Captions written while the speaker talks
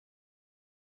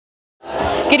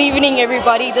Good evening,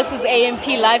 everybody. This is AMP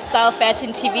Lifestyle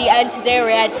Fashion TV, and today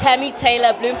we're at Tammy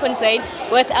Tayor Bloemfontein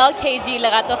with LKG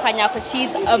Lerato Kganyago.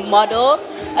 She's a model,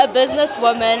 a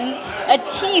businesswoman, a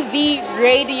TV,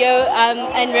 radio,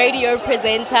 and radio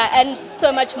presenter, and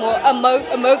so much more. A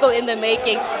mogul in the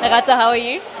making. Lerato, how are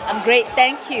you? I'm great,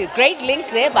 thank you. Great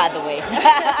link there, by the way.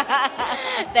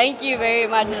 Thank you very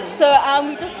much. So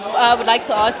we just would like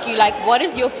to ask you, like, what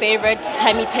is your favorite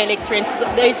Tammy Tayor experience? 'Cause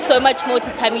there's so much more to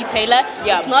Tammy Tayor.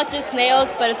 Yeah. It's not just nails,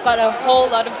 but it's got a whole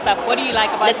lot of stuff. What do you like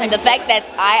about Listen, Tammy the fact that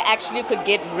I actually could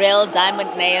get real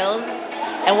diamond nails,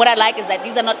 and what I like is that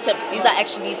these are not tips, these are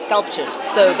actually sculptured.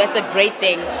 So that's a great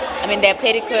thing. I mean, their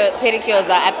pedicures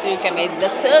are absolutely amazing. The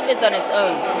service on its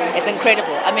own is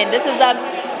incredible. I mean, this is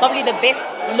probably the best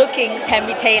looking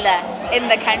Tammy Tayor in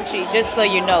the country, just so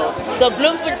you know. So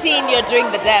Bloemfontein, you're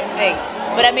doing the damn thing.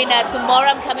 But I mean, tomorrow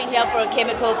I'm coming here for a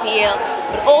chemical peel.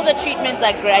 But all the treatments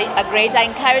are great. I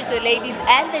encourage the ladies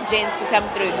and the gents to come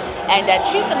through and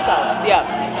treat themselves. Yeah.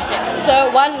 So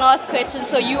one last question.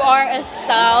 So you are a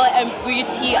style and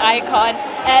beauty icon,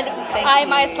 and I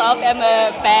myself am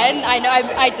a fan. I know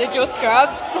I did your scrub.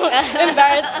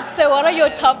 Embarrassed. So what are your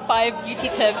top 5 beauty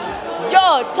tips?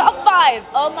 Yo, top 5.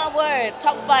 Oh my word.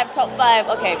 Top 5.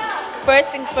 Okay. First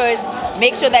things first,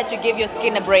 make sure that you give your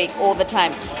skin a break all the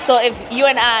time. So if you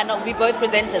and I, we both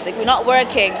presenters, if you're not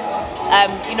working,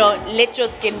 let your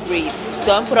skin breathe.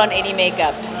 Don't put on any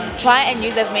makeup. Try and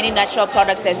use as many natural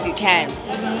products as you can.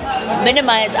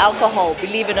 Minimize alcohol,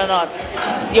 believe it or not.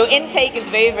 Your intake is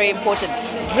very, very important.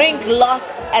 Drink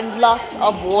lots and lots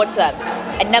of water.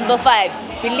 And number 5,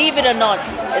 believe it or not,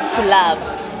 is to love.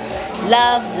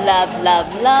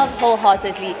 Love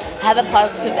wholeheartedly. Have a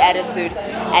positive attitude,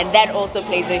 and that also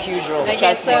plays a huge role. Okay,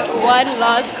 trust me. so one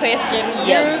last question.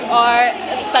 You are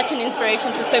such an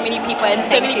inspiration to so many people, and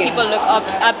so many people look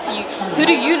up to you. Who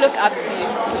do you look up to?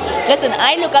 Listen,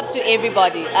 I look up to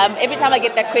everybody. Every time I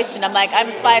get that question, I'm like, I'm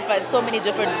inspired by so many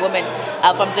different women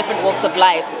from different walks of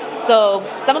life. So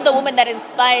some of the women that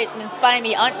inspire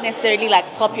me aren't necessarily like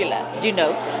popular,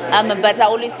 but I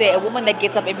always say a woman that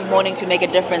gets up every morning to make a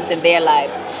difference in their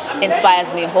life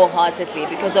inspires me wholeheartedly,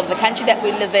 because of the country that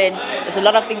we live in. There's a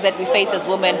lot of things that we face as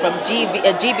women, from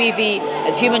GBV,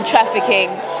 as human trafficking.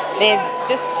 There's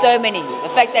just so many. The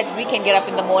fact that we can get up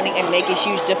in the morning and make a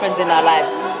huge difference in our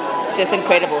lives, it's just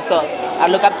incredible. So I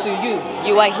look up to you.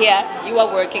 You are here, you are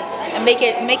working, and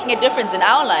making a difference in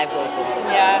our lives also.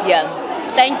 Yeah.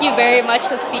 Thank you very much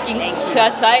for speaking to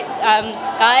us tonight.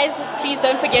 Guys, please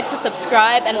don't forget to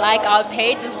subscribe and like our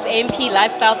page. This is AMP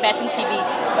Lifestyle Fashion TV.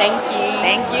 Thank you.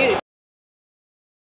 Thank you.